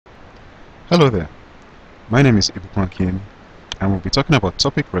Hello there, my name is Ibukwan Kim, and we'll be talking about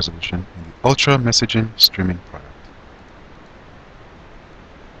topic resolution in the Ultra Messaging Streaming product.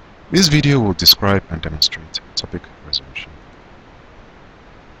 This video will describe and demonstrate topic resolution.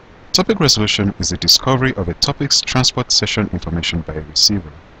 Topic resolution is the discovery of a topic's transport session information by a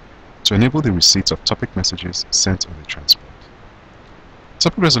receiver to enable the receipt of topic messages sent on the transport.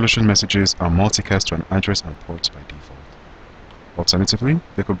 Topic resolution messages are multicast to an address and port by default. Alternatively,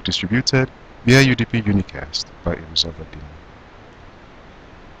 they could be distributed via UDP unicast by a resolver daemon.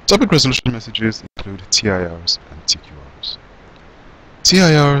 Topic resolution messages include TIRs and TQRs.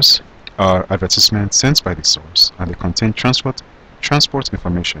 TIRs are advertisements sent by the source, and they contain transport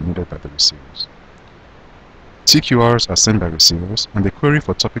information needed by the receivers. TQRs are sent by receivers, and they query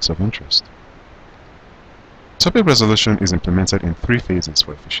for topics of interest. Topic resolution is implemented in 3 phases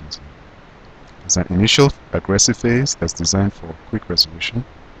for efficiency. There's an initial aggressive phase that's designed for quick resolution.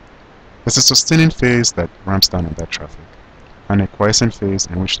 There's a sustaining phase that ramps down on that traffic, and a quiescent phase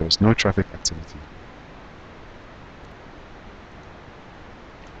in which there is no traffic activity.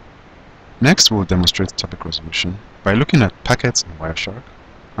 Next, we'll demonstrate topic resolution by looking at packets in Wireshark,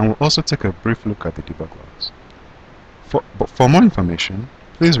 and we'll also take a brief look at the debug logs. For more information,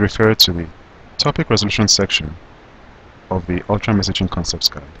 please refer to the topic resolution section of the Ultra Messaging Concepts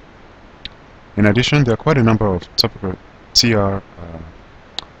Guide. In addition, there are quite a number of topic TR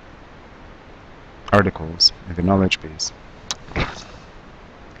articles in the knowledge base.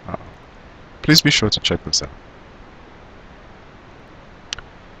 Please be sure to check this out.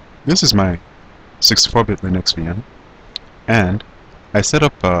 This is my 64-bit Linux VM, and I set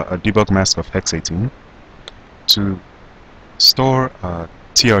up a debug mask of hex18 to store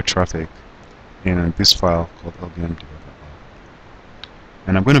TR traffic in this file called lbm-debug.log.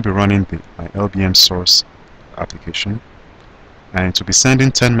 And I'm going to be running my LBM source application, and it will be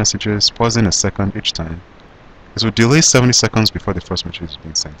sending 10 messages, pausing a second each time. It will delay 70 seconds before the first message is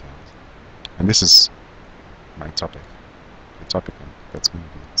being sent out. And this is my topic, the topic that's going to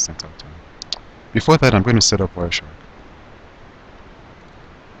be sent out to me. Before that, I'm going to set up Wireshark.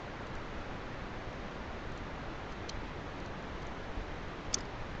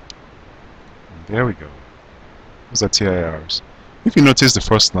 And there we go. Those are TIRs. If you notice the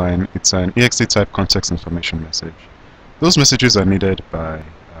first line, it's an exe type context information message. Those messages are needed by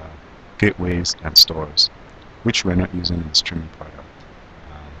gateways and stores, which we're not using in the streaming product,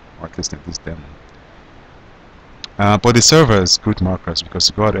 or at least in this demo. But the server is good markers because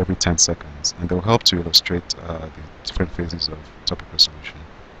they go out every 10 seconds, and they'll help to illustrate the different phases of topic resolution.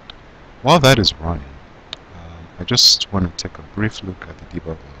 While that is running, I just want to take a brief look at the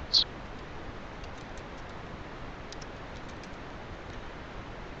debug logs.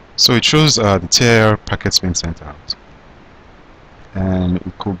 So it shows the TIR packets being sent out, and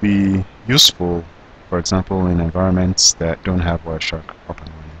it could be useful, for example, in environments that don't have Wireshark up and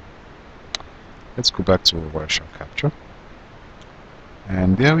running. Let's go back to Wireshark capture,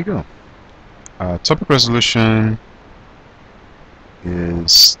 and there we go. Topic resolution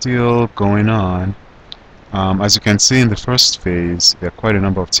is still going on. As you can see in the first phase, there are quite a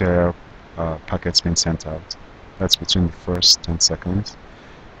number of TIR packets being sent out. That's between the first 10 seconds.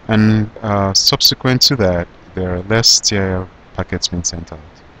 And subsequent to that, there are less TIR packets being sent out.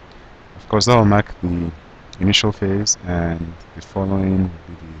 Of course, that will mark the initial phase, and the following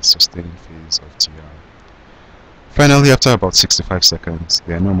will be the sustaining phase of TR. Finally, after about 65 seconds,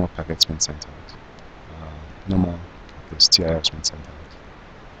 there are no more packets being sent out. No more of those TIRs being sent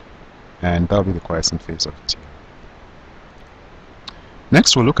out. And that will be the quiescent phase of TR.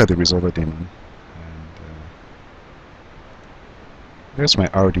 Next, we'll look at the resolver daemon. There's my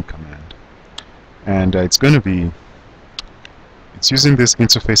RD command, and it's using this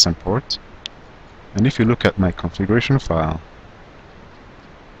interface and port. And if you look at my configuration file,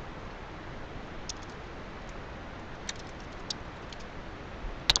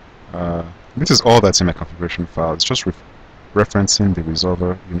 this is all that's in my configuration file. It's just referencing the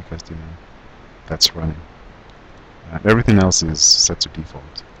resolver unicast daemon that's running. Everything else is set to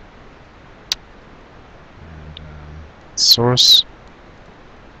default. And source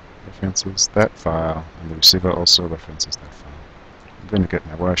references that file, and the receiver also references that file. I'm going to get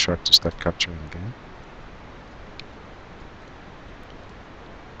my Wireshark to start capturing again.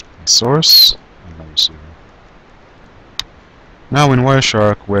 My source and my receiver. Now in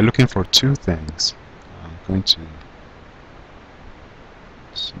Wireshark, we're looking for 2 things. I'm going to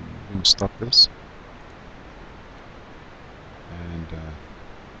stop this. And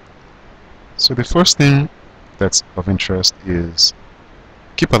so the first thing that's of interest is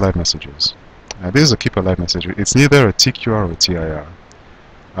Keepalive Messages. This is a Keepalive message. It's neither a TQR or a TIR.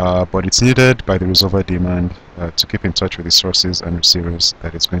 but it's needed by the resolver daemon to keep in touch with the sources and receivers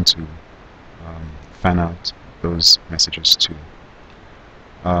that it's going to fan out those messages to.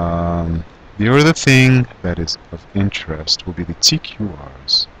 The other thing that is of interest will be the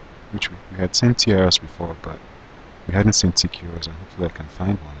TQRs, which we had seen TRs before, but we hadn't seen TQRs, and hopefully I can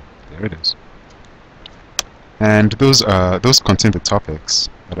find one. There it is. And those contain the topics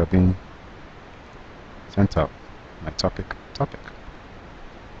that are being sent out. My topic.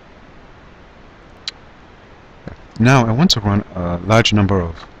 Now I want to run a large number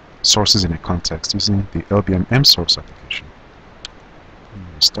of sources in a context using the LBM mSource application. Let me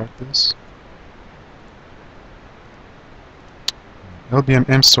restart this. LBM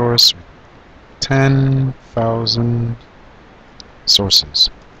mSource with 10,000 sources.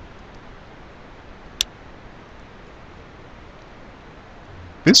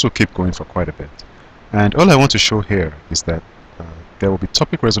 This will keep going for quite a bit. And all I want to show here is that there will be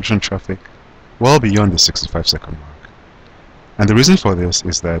topic resolution traffic well beyond the 65-second mark. And the reason for this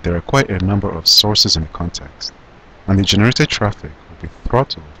is that there are quite a number of sources in the context, and the generated traffic will be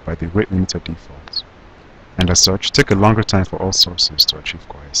throttled by the rate limiter default, and as such take a longer time for all sources to achieve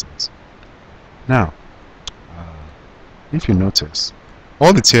quiescence. Now, if you notice,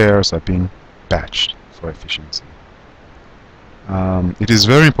 all the TIRs are being batched for efficiency. It is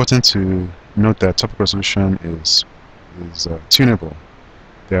very important to note that topic resolution is tunable.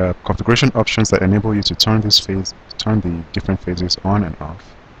 There are configuration options that enable you to turn the different phases on and off.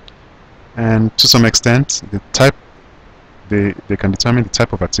 And to some extent, they can determine the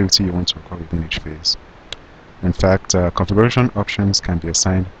type of activity you want to occur within each phase. In fact, configuration options can be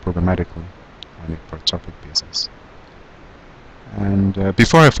assigned programmatically on a per topic basis. And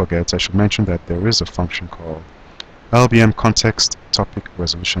before I forget, I should mention that there is a function called LBM context topic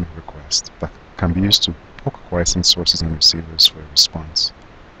resolution request that can be used to poke quiescent sources and receivers for a response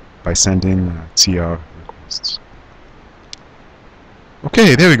by sending TR requests.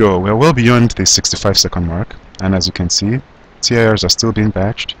 Okay, there we go. We're well beyond the 65-second mark, and as you can see, TIRs are still being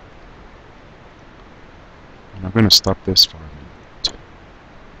batched. And I'm going to stop this for a minute.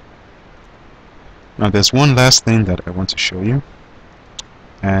 Now there's one last thing that I want to show you,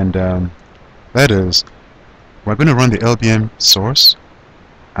 and that is we're going to run the LBM source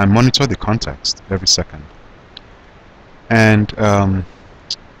and monitor the context every second. And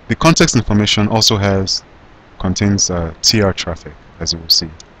the context information also contains TR traffic, as you will see.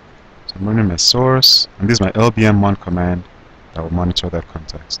 So I'm running my source, and this is my LBM1 command that will monitor that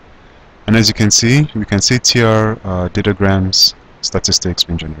context. And as you can see, we can see TR datagrams statistics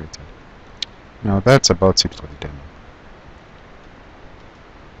being generated. Now that's about it for the demo.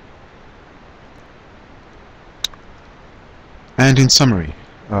 And in summary,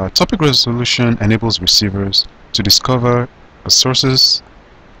 topic resolution enables receivers to discover a source's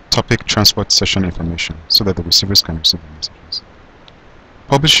topic transport session information so that the receivers can receive the messages.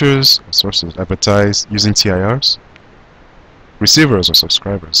 Publishers or sources advertise using TIRs. Receivers or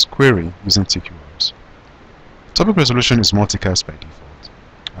subscribers query using TQRs. Topic resolution is multicast by default.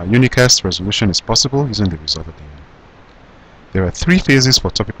 Unicast resolution is possible using the resolver daemon. There are 3 phases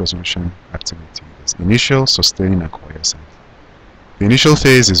for topic resolution activity. There's initial, sustaining, and quiescent. The initial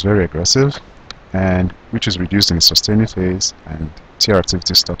phase is very aggressive, and which is reduced in the sustaining phase, and TR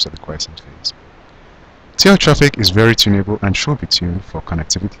activity stops at the quiescent phase. TR traffic is very tunable and should be tuned for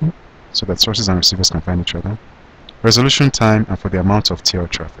connectivity, so that sources and receivers can find each other, resolution time, and for the amount of TR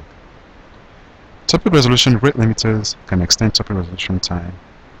traffic. Topic resolution rate limiters can extend topic resolution time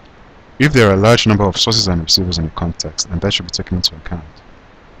if there are a large number of sources and receivers in the context, and that should be taken into account.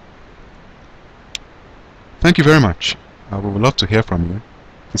 Thank you very much. We would love to hear from you.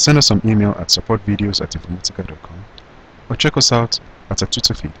 Please send us some email at supportvideos@informatica.com or check us out at our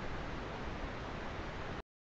Twitter feed.